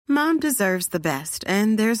Mom deserves the best,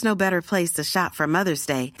 and there's no better place to shop for Mother's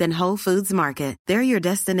Day than Whole Foods Market. They're your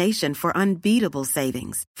destination for unbeatable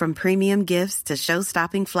savings, from premium gifts to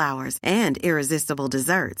show-stopping flowers and irresistible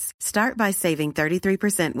desserts. Start by saving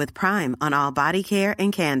 33% with Prime on all body care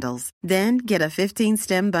and candles. Then get a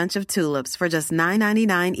 15-stem bunch of tulips for just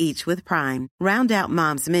 $9.99 each with Prime. Round out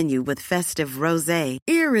Mom's menu with festive rosé,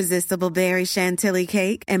 irresistible berry chantilly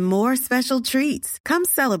cake, and more special treats. Come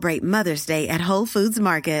celebrate Mother's Day at Whole Foods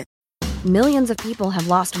Market. Millions of people have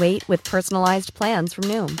lost weight with personalized plans from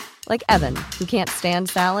Noom. Like Evan, who can't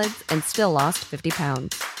stand salads and still lost 50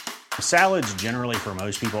 pounds. Salads generally for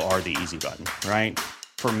most people are the easy button, right?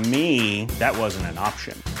 For me, that wasn't an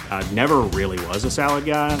option. I never really was a salad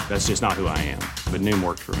guy. That's just not who I am. But Noom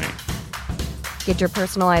worked for me. Get your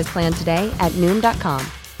personalized plan today at Noom.com.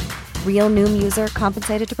 Real Noom user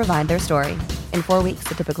compensated to provide their story. In 4 weeks,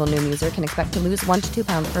 the typical Noom user can expect to lose 1 to 2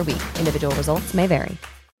 pounds per week. Individual results may vary.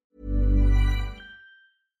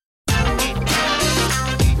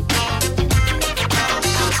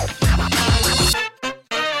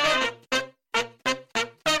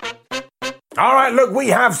 All right, look, we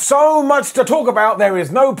have so much to talk about. There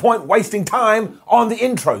is no point wasting time on the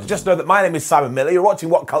intros. Just know that my name is Simon Miller. You're watching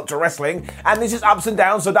What Culture Wrestling, and this is Ups and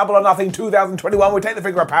Downs, so Double or Nothing 2021. We take the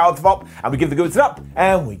finger of power to the top, and we give the good bits an up,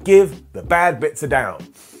 and we give the bad bits a down.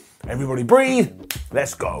 Everybody breathe.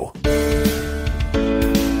 Let's go.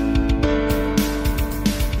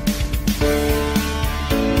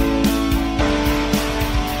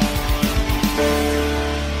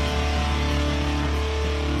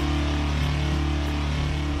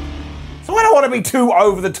 I don't want to be too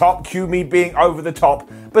over the top, cue me being over the top,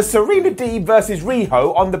 but Serena Deeb versus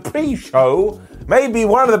Riho on the pre-show may be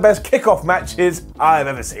one of the best kickoff matches I've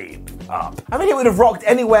ever seen. I mean, it would have rocked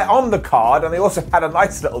anywhere on the card, and they also had a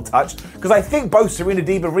nice little touch, because I think both Serena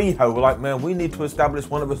Deeb and Riho were like, man, we need to establish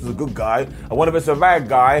one of us as a good guy, and one of us a bad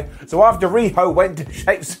guy. So after Riho went to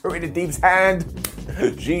shake Serena Deeb's hand,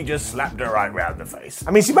 she just slapped her right round the face.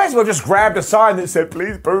 I mean, she might as well just grabbed a sign that said,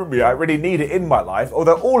 please boo me, I really need it in my life,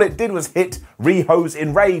 although all it did was hit Riho's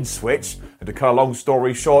enrage switch. And to cut a long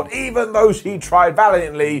story short, even though she tried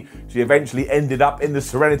valiantly, she eventually ended up in the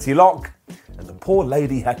Serenity Lock, and the poor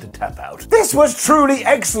lady had to tap out. This was truly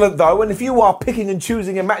excellent though, and if you are picking and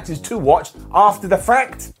choosing your matches to watch after the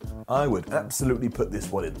fact, I would absolutely put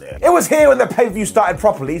this one in there. It was here when the pay-per-view started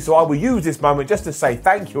properly, so I will use this moment just to say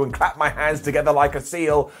thank you and clap my hands together like a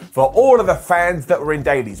seal for all of the fans that were in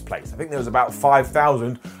Daily's place. I think there was about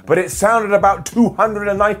 5,000, but it sounded about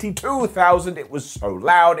 292,000. It was so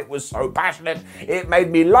loud, it was so passionate, it made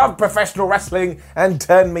me love professional wrestling and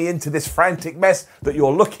turned me into this frantic mess that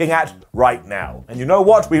you're looking at right now. And you know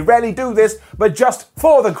what? We rarely do this, but just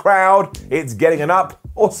for the crowd, it's getting an up.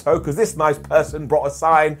 Also, because this nice person brought a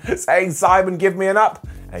sign saying, Simon, give me an up,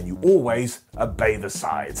 and you always obey the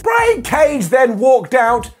signs. Brian Cage then walked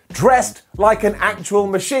out dressed like an actual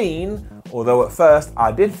machine, although at first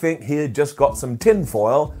I did think he had just got some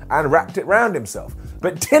tinfoil and wrapped it round himself.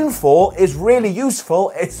 But tinfoil is really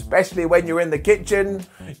useful, especially when you're in the kitchen.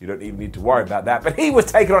 You don't even need to worry about that. But he was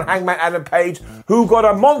taking on Hangman Adam Page, who got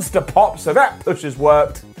a monster pop, so that push has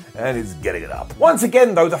worked. And is getting it up. Once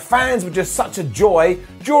again, though, the fans were just such a joy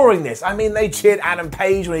during this. I mean, they cheered Adam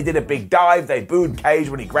Page when he did a big dive. They booed Cage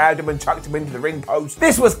when he grabbed him and chucked him into the ring post.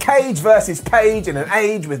 This was Cage versus Page in an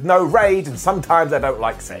age with no rage, and sometimes I don't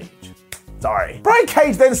like Sage. Sorry. Brian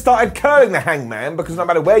Cage then started curling the Hangman, because no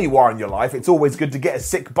matter where you are in your life, it's always good to get a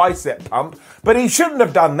sick bicep pump. But he shouldn't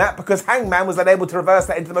have done that, because Hangman was unable to reverse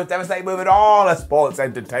that into the most devastating move in all of sports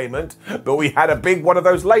entertainment. But we had a big one of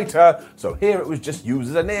those later, so here it was just used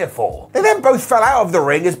as a near fall. They then both fell out of the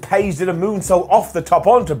ring as Page did a moonsault off the top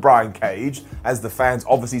onto Brian Cage, as the fans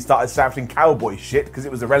obviously started shouting cowboy shit, because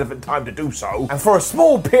it was a relevant time to do so. And for a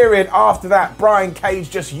small period after that, Brian Cage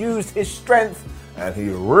just used his strength, and he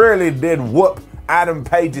really did whoop Adam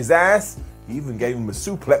Page's ass. He even gave him a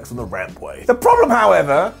suplex on the rampway. The problem,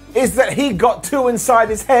 however, is that he got too inside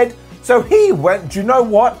his head, so he went, do you know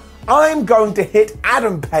what? I'm going to hit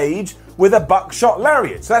Adam Page with a buckshot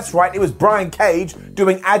lariat. So that's right, it was Brian Cage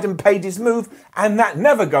doing Adam Page's move, and that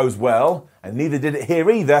never goes well. And neither did it here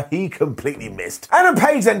either. He completely missed. Adam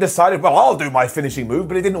Page then decided, well, I'll do my finishing move,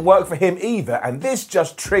 but it didn't work for him either. And this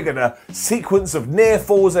just triggered a sequence of near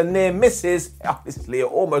falls and near misses. Honestly, it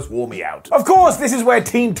almost wore me out. Of course, this is where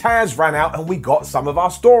Team Taz ran out and we got some of our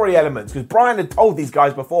story elements, because Brian had told these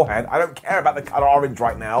guys beforehand, I don't care about the color orange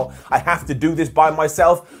right now. I have to do this by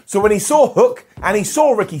myself. So when he saw Hook and he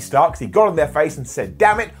saw Ricky Starks, he got on their face and said,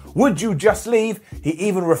 damn it, Would you just leave? He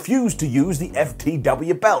even refused to use the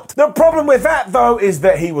FTW belt. The problem with that, though, is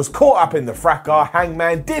that he was caught up in the fracas.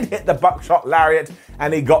 Hangman did hit the buckshot lariat,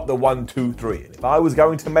 and he got the 1-2-3. And if I was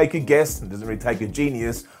going to make a guess, it doesn't really take a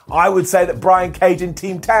genius, I would say that Brian Cage and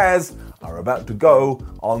Team Taz are about to go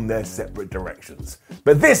on their separate directions.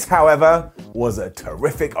 But this, however, was a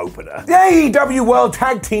terrific opener. The AEW World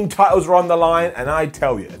Tag Team titles are on the line, and I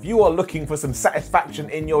tell you, if you are looking for some satisfaction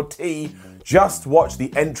in your tea, just watch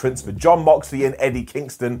the entrance for Jon Moxley and Eddie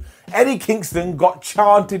Kingston. Eddie Kingston got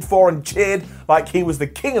chanted for and cheered like he was the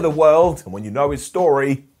king of the world, and when you know his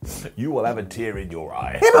story, you will have a tear in your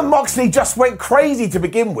eye. Him and Moxley just went crazy to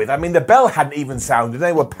begin with. I mean, the bell hadn't even sounded.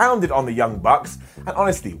 They were pounded on the Young Bucks. And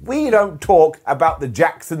honestly, we don't talk about the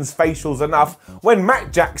Jacksons' facials enough. When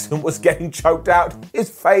Matt Jackson was getting choked out, his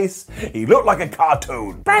face, he looked like a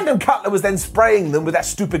cartoon. Brandon Cutler was then spraying them with that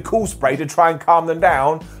stupid cool spray to try and calm them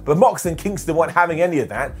down, but Mox and Kingston weren't having any of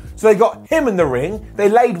that. So they got him in the ring, they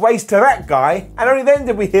laid waste to that guy, and only then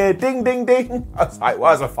did we hear ding, ding, ding. I was like,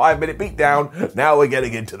 well, it was a 5-minute beatdown. Now we're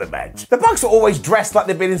getting into the match. The Bucks are always dressed like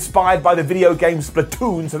they've been inspired by the video game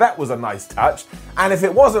Splatoon, so that was a nice touch. And if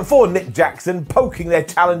it wasn't for Nick Jackson poking their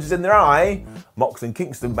challenges in their eye, Mox and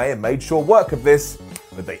Kingston may have made short work of this,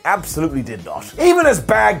 but they absolutely did not. Even as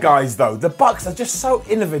bad guys, though, the Bucks are just so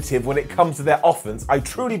innovative when it comes to their offense. I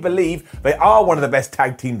truly believe they are one of the best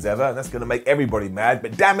tag teams ever, and that's going to make everybody mad,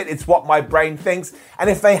 but damn it, it's what my brain thinks. And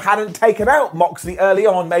if they hadn't taken out Moxley early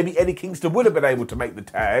on, maybe Eddie Kingston would have been able to make the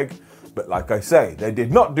tag. But like I say, they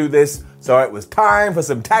did not do this, so it was time for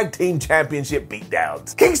some tag team championship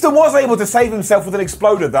beatdowns. Kingston was able to save himself with an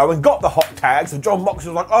exploder, though, and got the hot tag, so Jon Moxley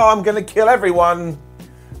was like, oh, I'm going to kill everyone.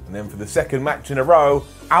 And then for the second match in a row,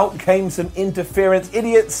 out came some interference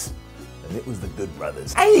idiots, and it was the Good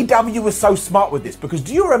Brothers. AEW was so smart with this, because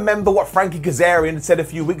do you remember what Frankie Kazarian had said a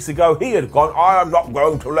few weeks ago? He had gone, I am not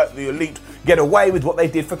going to let the Elite get away with what they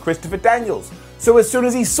did for Christopher Daniels. So as soon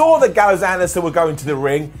as he saw that Gallows and Anderson were going to the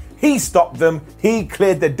ring, he stopped them, he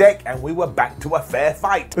cleared the deck, and we were back to a fair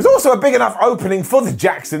fight. It was also a big enough opening for the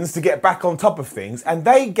Jacksons to get back on top of things, and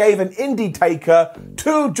they gave an indie taker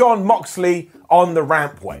to Jon Moxley on the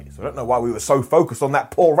rampway. So I don't know why we were so focused on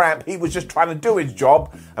that poor ramp. He was just trying to do his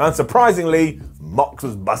job, and unsurprisingly, Mox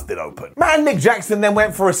was busted open. Man, Nick Jackson then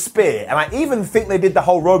went for a spear, and I even think they did the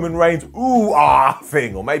whole Roman Reigns ooh-ah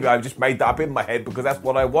thing, or maybe I just made that up in my head because that's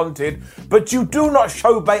what I wanted. But you do not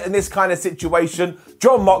showbait in this kind of situation.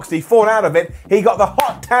 Jon Moxley fought out of it. He got the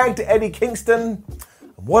hot tag to Eddie Kingston.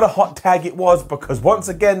 What a hot tag it was, because once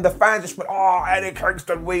again, the fans just went, oh, Eddie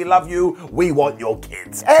Kingston, we love you, we want your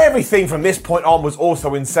kids. Everything from this point on was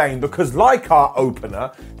also insane, because like our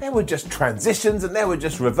opener, there were just transitions and there were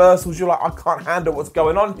just reversals. You're like, I can't handle what's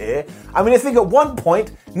going on here. I mean, I think at one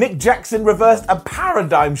point, Nick Jackson reversed a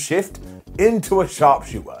paradigm shift into a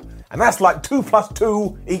sharpshooter. And that's like 2 +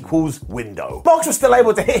 2 = window. Mox was still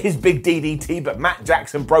able to hit his big DDT, but Matt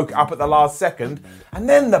Jackson broke it up at the last second. And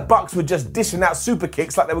then the Bucks were just dishing out super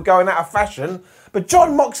kicks like they were going out of fashion. But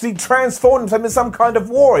Jon Moxley transformed himself into some kind of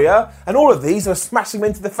warrior, and all of these were smashing him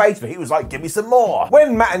into the face, but he was like, give me some more.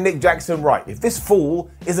 When Matt and Nick Jackson, right, if this fool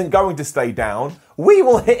isn't going to stay down, we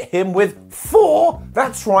will hit him with 4,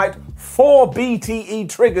 that's right, 4 BTE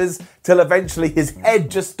triggers till eventually his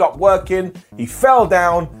head just stopped working, he fell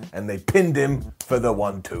down, and they pinned him for the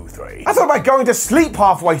 1-2-3. I thought about going to sleep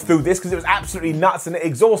halfway through this because it was absolutely nuts and it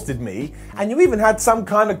exhausted me. And you even had some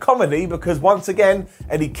kind of comedy because once again,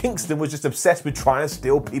 Eddie Kingston was just obsessed with trying to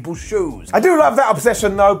steal people's shoes. I do love that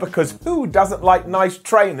obsession though, because who doesn't like nice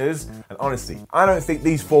trainers? And honestly, I don't think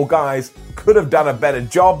these 4 guys could have done a better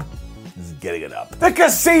job getting it up. The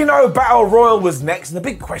Casino Battle Royal was next, and the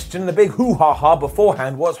big question, the big hoo-ha-ha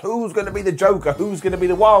beforehand was who's going to be the Joker, who's going to be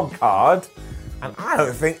the wild card? And I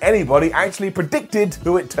don't think anybody actually predicted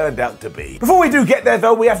who it turned out to be. Before we do get there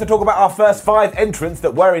though, we have to talk about our first 5 entrants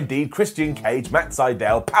that were indeed Christian Cage, Matt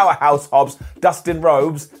Sydal, Powerhouse Hobbs, Dustin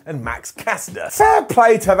Rhodes, and Max Caster. Fair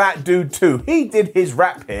play to that dude too. He did his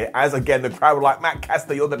rap here, as again the crowd were like, Matt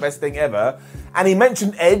Caster, you're the best thing ever. And he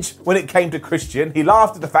mentioned Edge when it came to Christian. He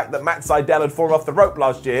laughed at the fact that Matt Sydal had fallen off the rope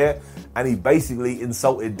last year, and he basically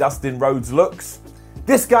insulted Dustin Rhodes' looks.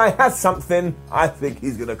 This guy has something. I think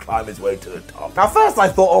he's going to climb his way to the top. Now, first I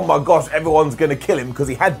thought, oh my gosh, everyone's going to kill him because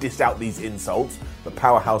he had dished out these insults. But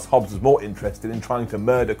Powerhouse Hobbs was more interested in trying to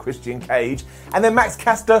murder Christian Cage. And then Max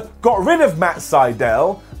Caster got rid of Matt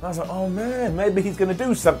Sydal. And I was like, oh man, maybe he's going to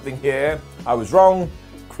do something here. I was wrong.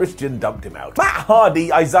 Christian dumped him out. Matt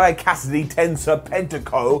Hardy, Isaiah Cassidy, Tensor,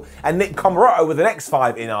 Pentaco, and Nick Comoroto were the next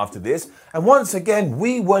 5 in after this. And once again,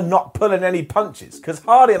 we were not pulling any punches, because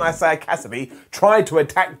Hardy and Isaiah Cassidy tried to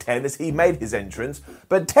attack Ten as he made his entrance,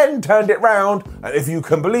 but Ten turned it round, and if you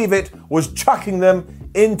can believe it, was chucking them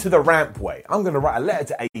into the rampway. I'm going to write a letter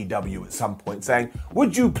to AEW at some point saying,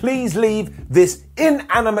 would you please leave this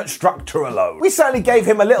inanimate structure alone? We certainly gave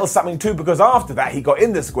him a little something too, because after that he got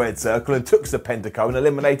in the squared circle and took Serpentico and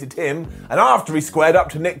eliminated him, and after he squared up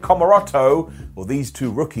to Nick Comoroto, well, these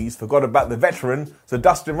two rookies forgot about the veteran, so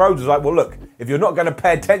Dustin Rhodes was like, well look, if you're not going to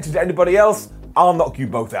pay attention to anybody else, I'll knock you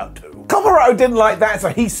both out too. Comoroto didn't like that, so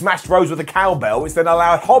he smashed Rhodes with a cowbell, which then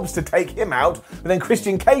allowed Hobbs to take him out, but then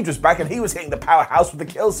Christian Cage was back and he was hitting the powerhouse with the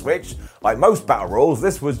kill switch. Like most battle royals,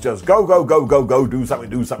 this was just go, go, go, go, go, do something,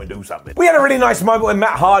 do something, do something. We had a really nice moment when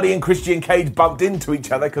Matt Hardy and Christian Cage bumped into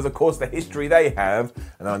each other, because of course the history they have,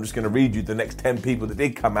 and I'm just going to read you the next 10 people that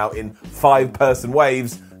did come out in 5-person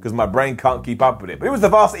waves, because my brain can't keep up with it. But it was the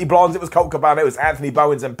Varsity Blondes, it was Colt Cabana, it was Anthony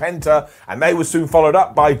Bowens and Penta, and they were soon followed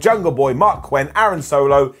up by Jungle Boy, Mark Quinn, Aaron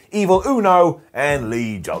Solo, Evil Uno, and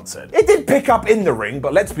Lee Johnson. It did pick up in the ring,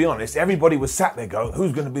 but let's be honest, everybody was sat there going,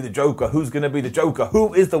 who's going to be the Joker? Who's going to be the Joker?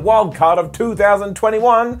 Who is the wild card of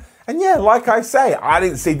 2021? And yeah, like I say, I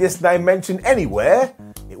didn't see this name mentioned anywhere.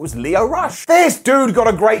 It was Lio Rush. This dude got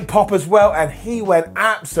a great pop as well, and he went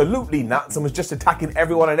absolutely nuts and was just attacking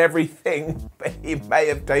everyone and everything. But he may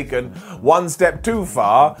have taken one step too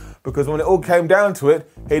far, because when it all came down to it,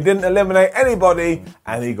 he didn't eliminate anybody,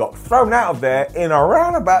 and he got thrown out of there in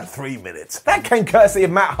around about 3 minutes. That came courtesy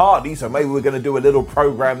of Matt Hardy, so maybe we're going to do a little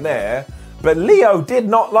program there. But Leo did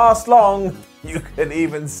not last long. You can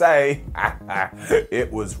even say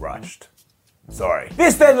it was rushed. Sorry.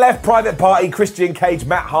 This then left Private Party, Christian Cage,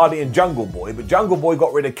 Matt Hardy and Jungle Boy, but Jungle Boy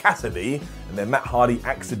got rid of Cassidy, and then Matt Hardy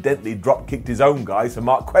accidentally drop-kicked his own guy, so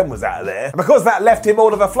Mark Quinn was out of there. And because that left him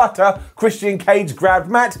all of a flutter, Christian Cage grabbed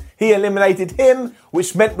Matt, he eliminated him,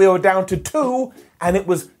 which meant we were down to 2, and it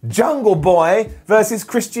was Jungle Boy versus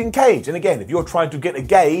Christian Cage. And again, if you're trying to get a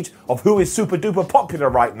gauge of who is super duper popular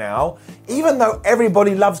right now, even though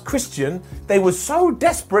everybody loves Christian, they were so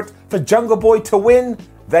desperate for Jungle Boy to win,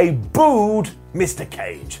 they booed Mr.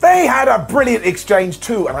 Cage. They had a brilliant exchange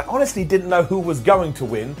too, and I honestly didn't know who was going to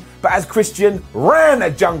win, but as Christian ran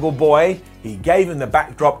at Jungle Boy, he gave him the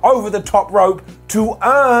backdrop over the top rope to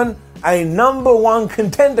earn a #1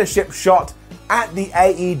 contendership shot at the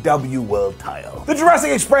AEW World title. The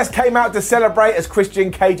Jurassic Express came out to celebrate as Christian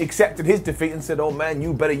Cage accepted his defeat and said, oh man,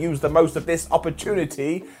 you better use the most of this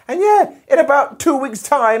opportunity. And yeah, in about 2 weeks'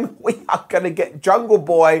 time, we are going to get Jungle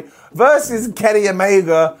Boy versus Kenny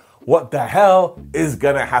Omega. What the hell is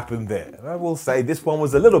going to happen there? And I will say this one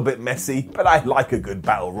was a little bit messy, but I like a good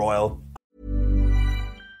battle royal.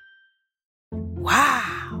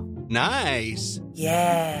 Wow. Nice.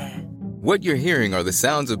 Yeah. What you're hearing are the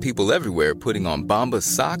sounds of people everywhere putting on Bombas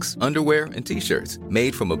socks, underwear, and T-shirts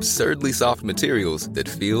made from absurdly soft materials that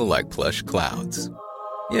feel like plush clouds.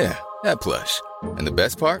 Yeah, that plush. And the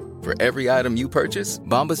best part? For every item you purchase,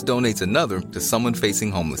 Bombas donates another to someone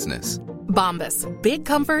facing homelessness. Bombas. Big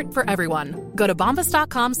comfort for everyone. Go to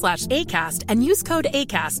bombas.com/ACAST and use code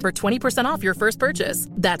ACAST for 20% off your first purchase.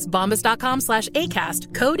 That's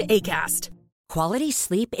bombas.com/ACAST. Code ACAST. Quality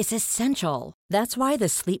sleep is essential. That's why the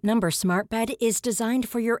Sleep Number Smart Bed is designed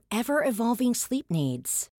for your ever-evolving sleep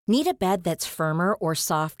needs. Need a bed that's firmer or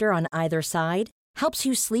softer on either side? Helps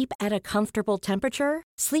you sleep at a comfortable temperature?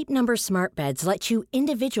 Sleep Number Smart Beds let you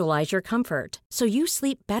individualize your comfort, so you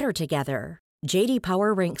sleep better together. J.D.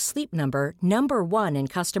 Power ranks Sleep Number #1 in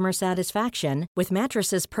customer satisfaction with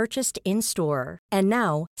mattresses purchased in-store. And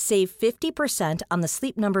now, save 50% on the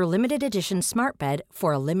Sleep Number Limited Edition Smart Bed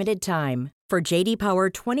for a limited time. For J.D.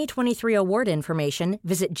 Power 2023 award information,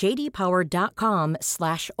 visit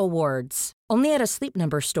jdpower.com/awards. Only at a Sleep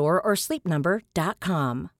Number store or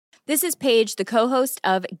sleepnumber.com. This is Paige, the co-host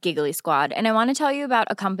of Giggly Squad, and I want to tell you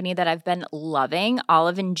about a company that I've been loving,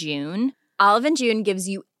 Olive & June. Olive & June gives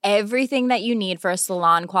you everything that you need for a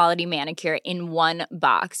salon-quality manicure in one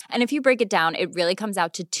box. And if you break it down, it really comes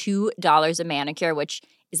out to $2 a manicure, which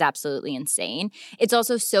is absolutely insane. It's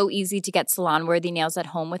also so easy to get salon-worthy nails at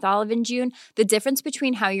home with Olive & June. The difference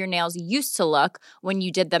between how your nails used to look when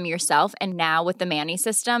you did them yourself and now with the Mani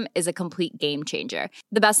system is a complete game changer.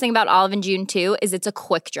 The best thing about Olive & June, too, is it's a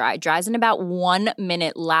quick dry. Dries in about 1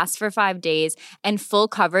 minute, lasts for 5 days, and full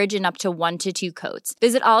coverage in up to 1 to 2 coats.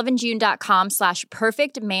 Visit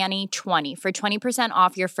oliveandjune.com/perfectmani20 for 20%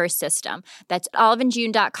 off your first system. That's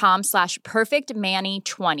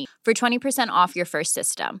oliveandjune.com/perfectmani20 for 20% off your first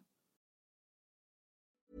system.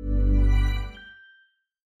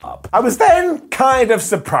 up. I was then kind of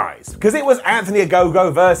surprised because it was Anthony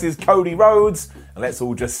Ogogo versus Cody Rhodes. And let's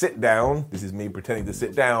all just sit down, this is me pretending to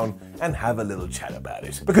sit down, and have a little chat about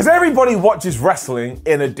it. Because everybody watches wrestling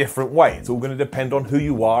in a different way. It's all going to depend on who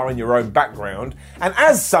you are and your own background. And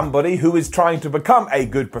as somebody who is trying to become a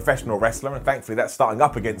good professional wrestler, and thankfully that's starting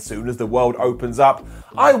up again soon as the world opens up,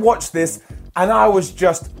 I watched this and I was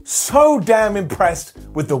just so damn impressed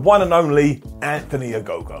with the one and only Anthony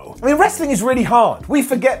Ogogo. I mean, wrestling is really hard. We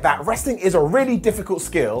forget that. Wrestling is a really difficult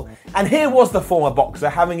skill. And here was the former boxer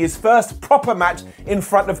having his first proper match in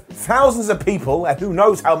front of thousands of people, and who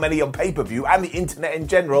knows how many on pay-per-view and the internet in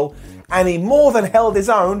general. And he more than held his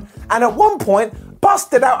own, and at one point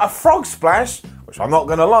busted out a frog splash, which I'm not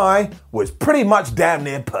gonna lie, was pretty much damn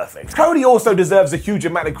near perfect. Cody also deserves a huge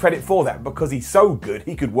amount of credit for that because he's so good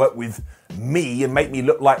he could work with me and make me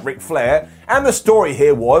look like Ric Flair. And the story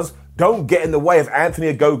here was, don't get in the way of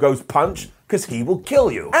Anthony Ogogo's punch, because he will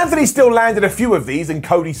kill you. Anthony still landed a few of these and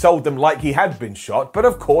Cody sold them like he had been shot, but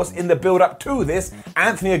of course in the build up to this,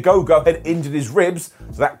 Anthony Ogogo had injured his ribs,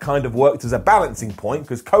 so that kind of worked as a balancing point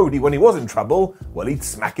because Cody, when he was in trouble, well, he'd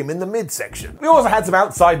smack him in the midsection. We also had some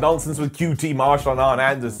outside nonsense with QT Marshall and Arn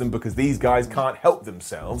Anderson because these guys can't help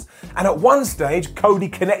themselves, and at one stage Cody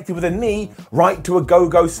connected with a knee right to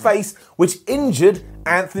Ogogo's face, which injured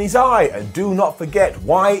Anthony's eye. And do not forget,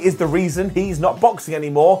 why is the reason he's not boxing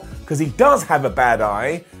anymore? Because he does have a bad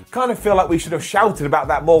eye. Kind of feel like we should have shouted about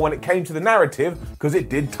that more when it came to the narrative, because it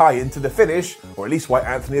did tie into the finish, or at least why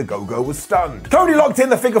Anthony Ogogo was stunned. Cody locked in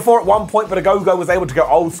the figure four at one point, but Ogogo was able to go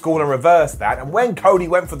old school and reverse that, and when Cody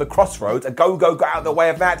went for the crossroads, Ogogo got out of the way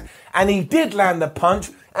of that, and he did land the punch,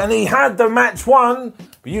 and he had the match won.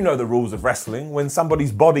 But you know the rules of wrestling. When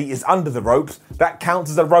somebody's body is under the ropes, that counts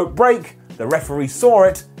as a rope break. The referee saw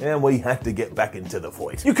it, and we had to get back into the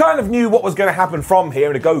fight. You kind of knew what was going to happen from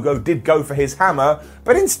here, and Ogogo did go for his hammer,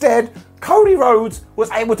 but instead, Cody Rhodes was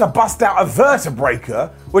able to bust out a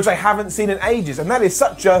vertebraker, which I haven't seen in ages, and that is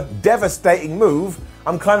such a devastating move.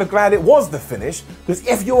 I'm kind of glad it was the finish, because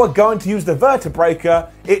if you are going to use the vertebraker,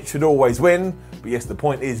 it should always win. But yes, the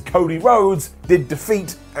point is Cody Rhodes did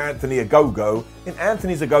defeat Anthony Ogogo in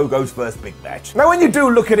Anthony Ogogo's first big match. Now, when you do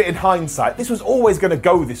look at it in hindsight, this was always going to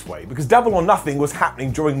go this way because Double or Nothing was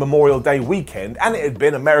happening during Memorial Day weekend, and it had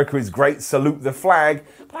been America is Great, Salute the Flag,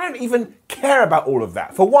 but I don't even care about all of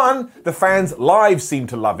that. For one, the fans live seemed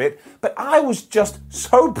to love it, but I was just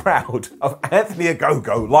so proud of Anthony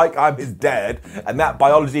Ogogo, like I'm his dad, and that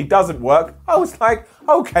biology doesn't work. I was like,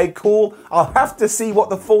 okay, cool, I'll have to see what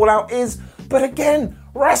the fallout is. But again,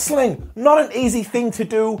 wrestling, not an easy thing to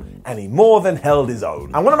do, and he more than held his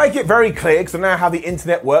own. I want to make it very clear, because I know how the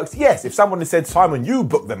internet works. Yes, if someone had said, Simon, you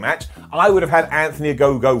booked the match, I would have had Anthony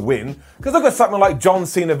Ogogo win. Because look at something like John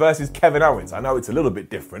Cena versus Kevin Owens. I know it's a little bit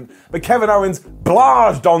different, but Kevin Owens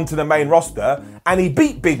blazed onto the main roster, and he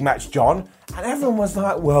beat Big Match John, and everyone was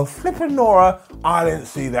like, well, flippin' Nora, I didn't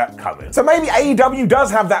see that coming. So maybe AEW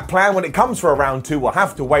does have that plan when it comes for a round two. We'll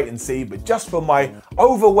have to wait and see. But just for my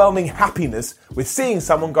overwhelming happiness with seeing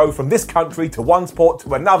someone go from this country to one sport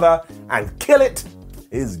to another and kill it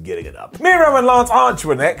is getting it up. Miro and Lance Archer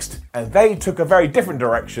were next, and they took a very different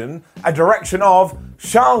direction. A direction of,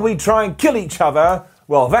 shall we try and kill each other?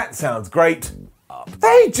 Well, that sounds great.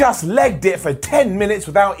 They just legged it for 10 minutes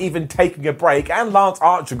without even taking a break, and Lance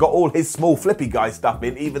Archer got all his small flippy guy stuff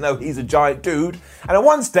in, even though he's a giant dude, and at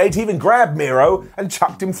one stage he even grabbed Miro and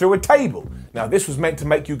chucked him through a table. Now this was meant to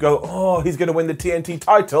make you go, oh, he's going to win the TNT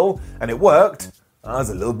title, and it worked. I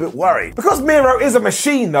was a little bit worried. Because Miro is a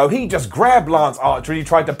machine though, he just grabbed Lance Archer and he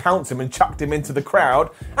tried to pounce him and chucked him into the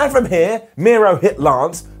crowd. And from here, Miro hit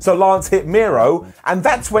Lance, so Lance hit Miro, and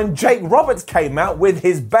that's when Jake Roberts came out with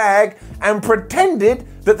his bag and pretended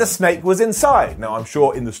that the snake was inside. Now I'm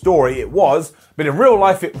sure in the story it was, but in real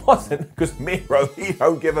life it wasn't, because Miro, he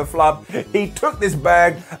don't give a flub. He took this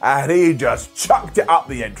bag and he just chucked it up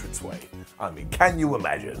the entranceway. I mean, can you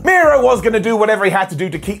imagine? Miro was going to do whatever he had to do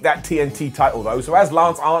to keep that TNT title though, so as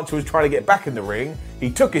Lance Archer was trying to get back in the ring, he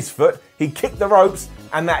took his foot, he kicked the ropes,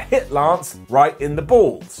 and that hit Lance right in the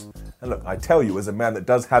balls. And look, I tell you, as a man that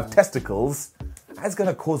does have testicles, that's going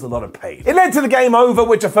to cause a lot of pain. It led to the game over,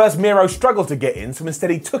 which at first Miro struggled to get in, so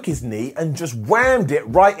instead he took his knee and just whammed it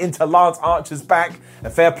right into Lance Archer's back.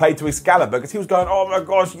 And fair play to Excalibur, because he was going, oh my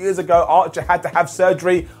gosh, years ago Archer had to have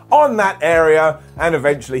surgery on that area, and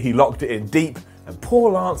eventually he locked it in deep, and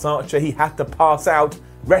poor Lance Archer, he had to pass out.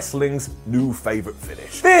 Wrestling's new favourite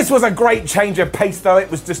finish. This was a great change of pace though.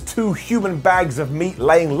 It was just two human bags of meat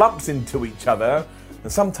laying lumps into each other,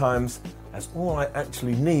 and sometimes that's all I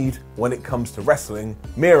actually need when it comes to wrestling.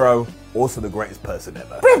 Miro, also the greatest person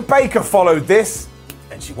ever. Britt Baker followed this,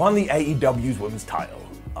 and she won the AEW's women's title.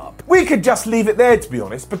 up. We could just leave it there, to be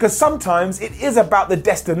honest, because sometimes it is about the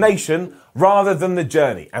destination rather than the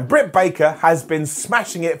journey. And Britt Baker has been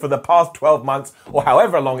smashing it for the past 12 months, or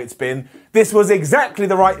however long it's been. This was exactly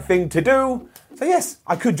the right thing to do. So yes,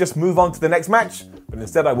 I could just move on to the next match, but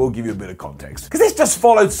instead I will give you a bit of context. Because this just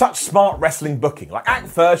followed such smart wrestling booking. Like, at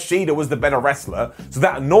first, Shida was the better wrestler, so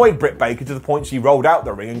that annoyed Britt Baker to the point she rolled out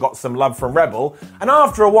the ring and got some love from Rebel. And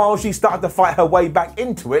after a while, she started to fight her way back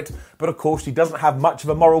into it, but of course she doesn't have much of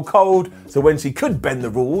a moral code, so when she could bend the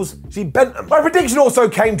rules, she bent them. My prediction also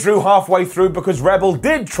came true halfway through because Rebel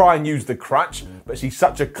did try and use the crutch, but she's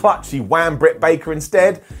such a clutch, she whammed Britt Baker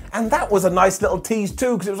instead. And that was a nice little tease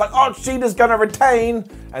too, because it was like, oh, Shida's gonna retain.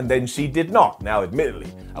 And then she did not. Now,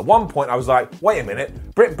 admittedly, at one point I was like, wait a minute,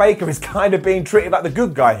 Britt Baker is kind of being treated like the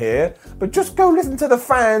good guy here, but just go listen to the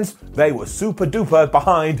fans. They were super duper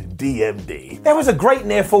behind DMD. There was a great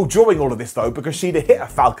near fall during all of this though, because Shida hit a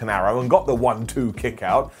Falcon Arrow and got the 1-2 kick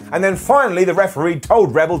out. And then finally the referee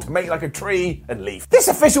told Rebel to make like a tree and leave. This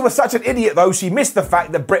official was such an idiot though, she missed the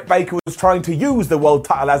fact that Britt Baker was trying to use the world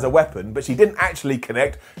title as a weapon, but she didn't actually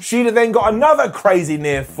connect. Shida then got another crazy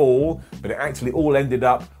near fall, but it actually all ended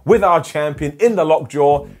up with our champion in the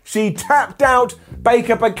lockjaw. She tapped out,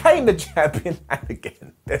 Baker became the champion, and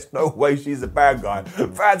again, there's no way she's a bad guy.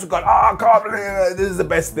 Fans have gone, oh, I can't believe it, this is the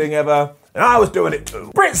best thing ever. And I was doing it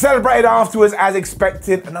too. Britt celebrated afterwards as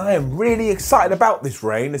expected, and I am really excited about this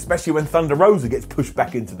reign, especially when Thunder Rosa gets pushed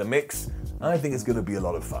back into the mix. I think it's going to be a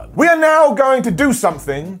lot of fun. We are now going to do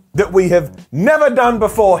something that we have never done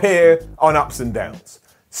before here on Ups and Downs.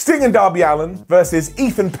 Sting and Darby Allin versus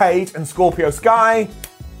Ethan Page and Scorpio Sky.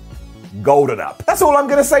 Golden up. That's all I'm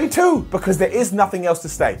going to say too, because there is nothing else to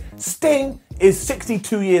say. Sting is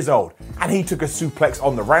 62 years old, and he took a suplex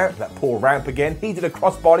on the ramp, that poor ramp again. He did a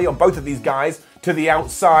crossbody on both of these guys to the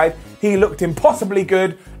outside. He looked impossibly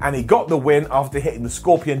good, and he got the win after hitting the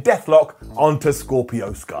Scorpion Deathlock onto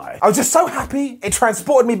Scorpio Sky. I was just so happy. It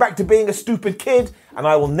transported me back to being a stupid kid, and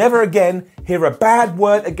I will never again hear a bad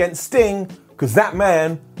word against Sting, because that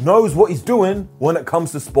man knows what he's doing when it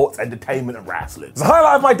comes to sports, entertainment, and wrestling. It's the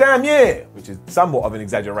highlight of my damn year, which is somewhat of an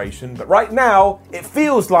exaggeration, but right now, it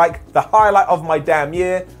feels like the highlight of my damn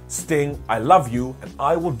year. Sting, I love you, and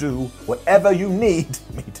I will do whatever you need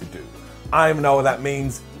me to do. I don't even know what that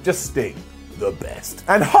means, just Sting, the best.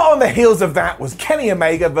 And hot on the heels of that was Kenny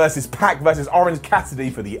Omega versus Pac versus Orange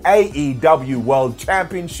Cassidy for the AEW World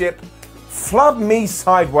Championship. Flub me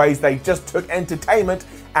sideways, they just took entertainment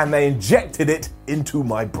and they injected it into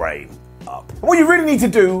my brain. Up. What you really need to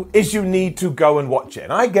do is you need to go and watch it.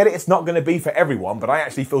 And I get it, it's not going to be for everyone, but I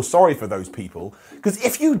actually feel sorry for those people. Because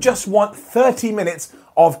if you just want 30 minutes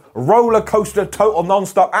of roller coaster total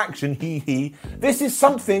non-stop action, this is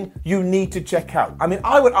something you need to check out. I mean,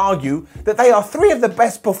 I would argue that they are three of the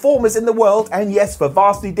best performers in the world, and yes, for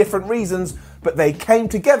vastly different reasons, but they came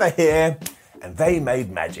together here and they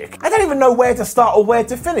made magic. I don't even know where to start or where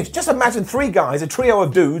to finish. Just imagine three guys, a trio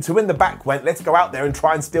of dudes who in the back went, let's go out there and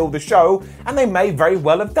try and steal the show, and they may very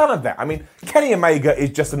well have done that. I mean, Kenny Omega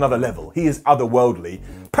is just another level. He is otherworldly.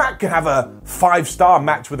 Pac can have a 5-star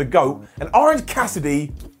match with a GOAT, and Orange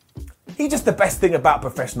Cassidy, he's just the best thing about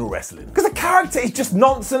professional wrestling. Because the character is just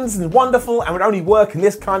nonsense and wonderful and would only work in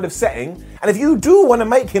this kind of setting. And if you do want to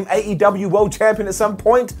make him AEW World Champion at some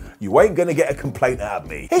point, you ain't going to get a complaint out of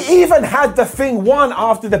me. He even had the thing won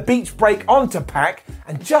after the beach break onto Pac,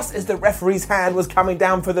 and just as the referee's hand was coming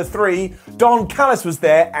down for the 3, Don Callis was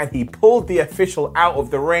there and he pulled the official out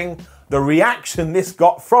of the ring. The reaction this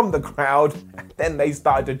got from the crowd, and then they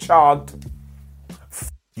started to chant,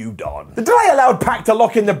 you Don. The delay allowed Pac to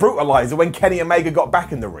lock in the brutalizer when Kenny Omega got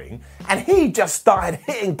back in the ring, and he just started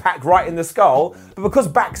hitting Pac right in the skull, but because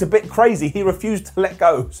Pac's a bit crazy, he refused to let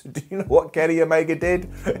go. So do you know what Kenny Omega did?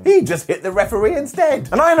 He just hit the referee instead.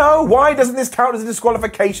 And I know, why doesn't this count as a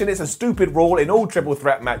disqualification? It's a stupid rule in all triple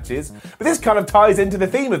threat matches, but this kind of ties into the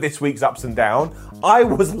theme of this week's Ups and Down. I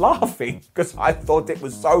was laughing because I thought it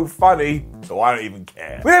was so funny, so I don't even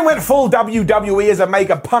care. We then went full WWE as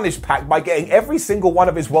Omega punished Pac by getting every single one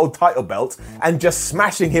of his world title belts and just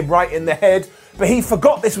smashing him right in the head, but he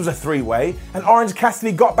forgot this was a 3-way, and Orange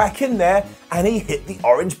Cassidy got back in there and he hit the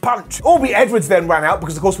orange punch. Aubrey Edwards then ran out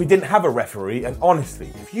because of course we didn't have a referee, and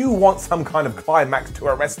honestly, if you want some kind of climax to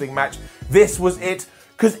a wrestling match, this was it.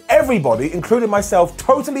 Because everybody, including myself,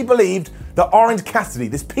 totally believed that Orange Cassidy,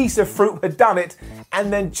 this piece of fruit, had done it.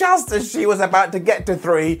 And then just as she was about to get to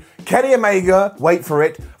 3, Kenny Omega, wait for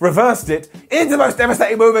it, reversed it into the most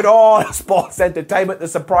devastating move in all sports entertainment, the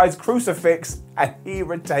surprise crucifix, and he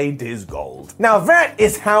retained his gold. Now that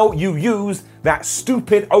is how you use that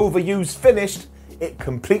stupid overused finish. It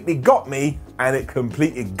completely got me, and it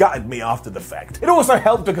completely gutted me after the fact. It also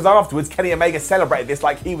helped because afterwards Kenny Omega celebrated this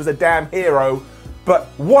like he was a damn hero. But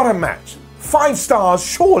what a match. 5 stars,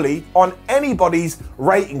 surely, on anybody's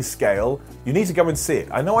rating scale. You need to go and see it.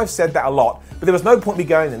 I know I've said that a lot, but there was no point me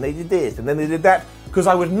going, and they did this, and then they did that, because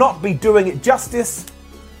I would not be doing it justice.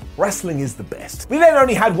 Wrestling is the best. We then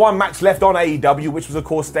only had one match left on AEW, which was, of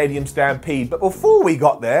course, Stadium Stampede. But before we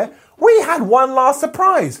got there, we had one last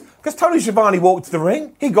surprise. Because Tony Schiavone walked to the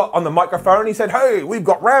ring, he got on the microphone, and he said, "Hey, we've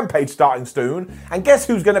got Rampage starting soon. And guess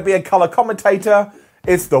who's going to be a color commentator?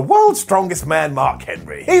 It's the world's strongest man, Mark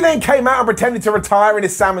Henry." He then came out and pretended to retire in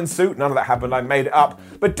his salmon suit. None of that happened, I made it up.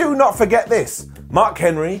 But do not forget this. Mark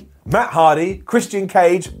Henry, Matt Hardy, Christian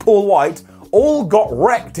Cage, Paul White all got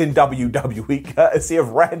wrecked in WWE courtesy of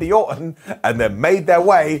Randy Orton and then made their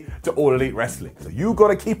way to All Elite Wrestling. So you got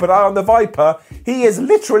to keep an eye on the Viper. He is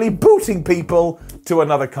literally booting people to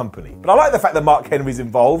another company. But I like the fact that Mark Henry's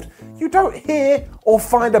involved. You don't hear or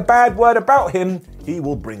find a bad word about him. He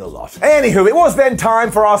will bring a lot. Anywho, it was then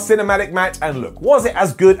time for our cinematic match, and look, was it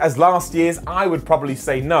as good as last year's? I would probably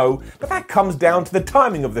say no, but that comes down to the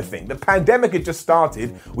timing of the thing. The pandemic had just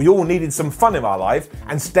started, we all needed some fun in our life,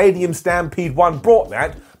 and Stadium Stampede 1 brought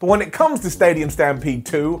that, but when it comes to Stadium Stampede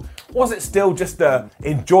 2, was it still just an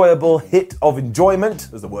enjoyable hit of enjoyment?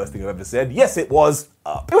 That's the worst thing I've ever said. Yes, it was.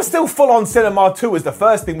 It was still full-on cinema too, as the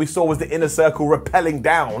first thing we saw was the Inner Circle rappelling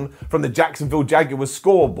down from the Jacksonville Jaguars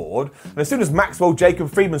scoreboard. And as soon as Maxwell Jacob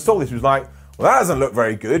Friedman saw this, he was like, well, that doesn't look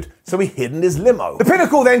very good, so he hid in his limo. The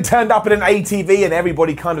Pinnacle then turned up at an ATV and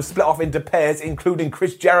everybody kind of split off into pairs, including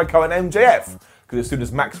Chris Jericho and MJF. Because as soon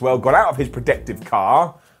as Maxwell got out of his protective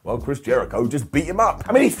car, well, Chris Jericho just beat him up.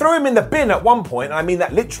 I mean, he threw him in the bin at one point, and I mean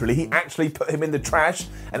that literally. He actually put him in the trash,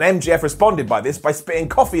 and MJF responded by this by spitting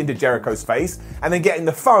coffee into Jericho's face and then getting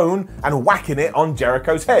the phone and whacking it on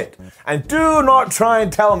Jericho's head. And do not try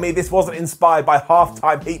and tell me this wasn't inspired by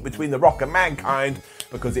halftime heat between The Rock and Mankind,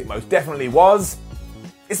 because it most definitely was.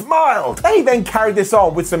 It's mild. They then carried this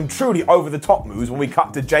on with some truly over-the-top moves when we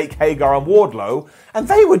cut to Jake Hager and Wardlow, and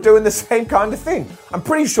they were doing the same kind of thing. I'm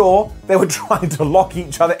pretty sure they were trying to lock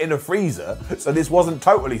each other in a freezer, so this wasn't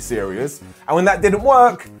totally serious, and when that didn't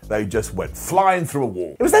work, they just went flying through a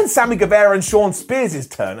wall. It was then Sammy Guevara and Shawn Spears'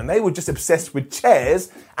 turn, and they were just obsessed with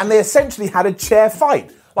chairs, and they essentially had a chair fight.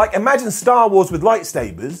 Like, imagine Star Wars with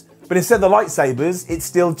lightsabers, but instead of the lightsabers, it's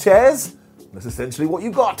still chairs. That's essentially what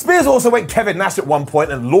you got. Spears also went Kevin Nash at one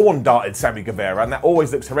point and lawn darted Sammy Guevara, and that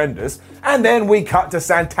always looks horrendous. And then we cut to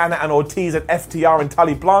Santana and Ortiz and FTR and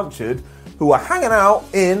Tully Blanchard, who are hanging out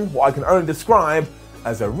in what I can only describe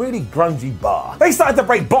as a really grungy bar. They started to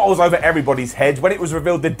break bottles over everybody's heads when it was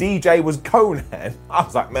revealed the DJ was Conan. I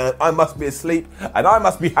was like, man, I must be asleep and I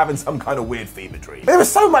must be having some kind of weird fever dream. There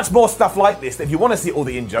was so much more stuff like this that if you want to see all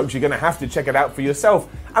the in-jokes, you're going to have to check it out for yourself.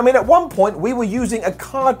 I mean, at one point, we were using a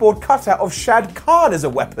cardboard cutout of Shad Khan as a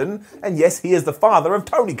weapon, and yes, he is the father of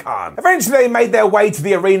Tony Khan. Eventually, they made their way to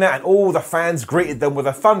the arena, and all the fans greeted them with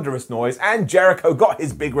a thunderous noise, and Jericho got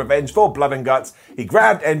his big revenge for Blood and Guts. He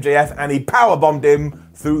grabbed MJF, and he powerbombed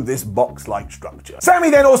him through this box-like structure. Sammy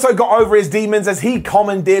then also got over his demons as he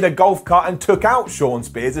commandeered a golf cart and took out Shawn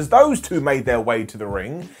Spears as those two made their way to the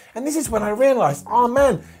ring. And this is when I realized, oh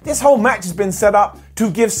man, this whole match has been set up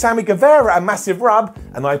to give Sammy Guevara a massive rub,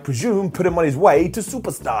 and I presume put him on his way to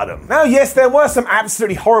superstardom. Now yes, there were some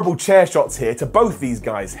absolutely horrible chair shots here to both these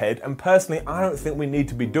guys' head, and personally I don't think we need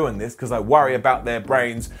to be doing this because I worry about their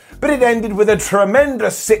brains, but it ended with a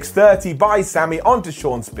tremendous 630 by Sammy onto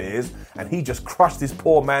Shawn Spears, and he just crushed this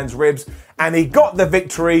poor man's ribs, and he got the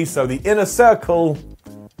victory, so the Inner Circle,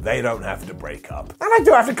 they don't have to break up. And I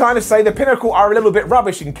do have to kind of say the Pinnacle are a little bit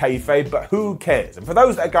rubbish in kayfabe, but who cares? And for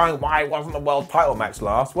those that are going, why wasn't the world title match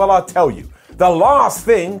last? Well, I'll tell you. The last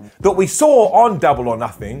thing that we saw on Double or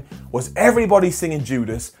Nothing was everybody singing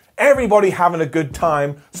Judas, everybody having a good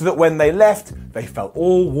time, so that when they left, they felt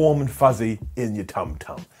all warm and fuzzy in your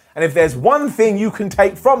tum-tum. And if there's one thing you can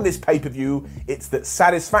take from this pay-per-view, it's that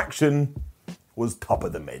satisfaction was top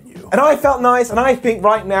of the menu. And I felt nice, and I think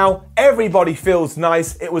right now everybody feels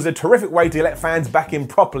nice. It was a terrific way to let fans back in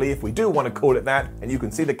properly, if we do want to call it that. And you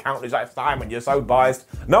can see the counters like, Simon, you're so biased.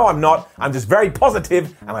 No, I'm not. I'm just very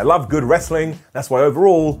positive, and I love good wrestling. That's why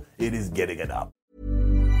overall, it is getting it up.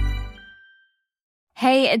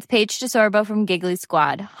 Hey, it's Paige DeSorbo from Giggly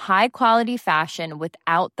Squad. High quality fashion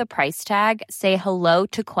without the price tag. Say hello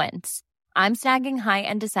to Quince. I'm snagging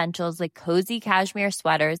high-end essentials like cozy cashmere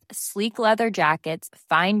sweaters, sleek leather jackets,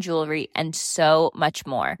 fine jewelry, and so much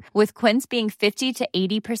more. With Quince being 50 to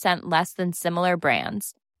 80% less than similar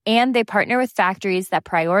brands. And they partner with factories that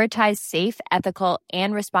prioritize safe, ethical,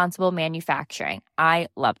 and responsible manufacturing. I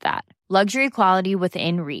love that. Luxury quality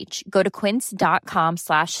within reach. Go to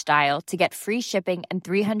quince.com/style to get free shipping and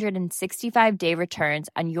 365-day returns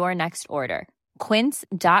on your next order.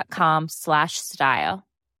 Quince.com/style.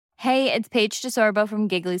 Hey, it's Paige DeSorbo from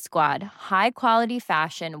Giggly Squad. High quality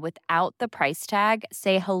fashion without the price tag.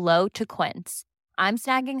 Say hello to Quince. I'm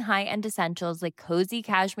snagging high-end essentials like cozy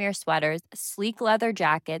cashmere sweaters, sleek leather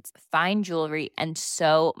jackets, fine jewelry, and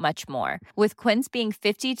so much more. With Quince being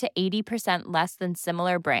 50 to 80% less than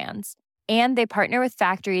similar brands. And they partner with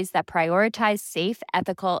factories that prioritize safe,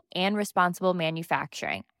 ethical, and responsible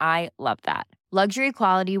manufacturing. I love that. Luxury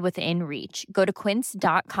quality within reach. Go to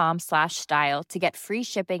quince.com/style to get free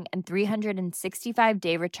shipping and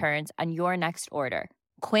 365-day returns on your next order.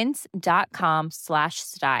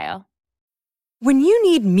 Quince.com/style. When you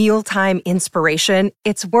need mealtime inspiration,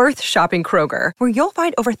 it's worth shopping Kroger, where you'll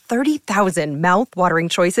find over 30,000 mouth-watering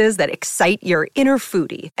choices that excite your inner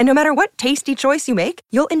foodie. And no matter what tasty choice you make,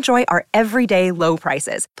 you'll enjoy our everyday low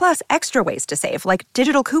prices, plus extra ways to save, like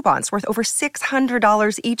digital coupons worth over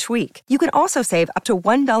 $600 each week. You can also save up to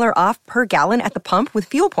 $1 off per gallon at the pump with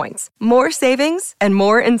fuel points. More savings and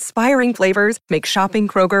more inspiring flavors make shopping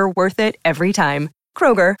Kroger worth it every time.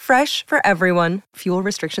 Kroger, fresh for everyone. Fuel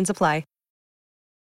restrictions apply.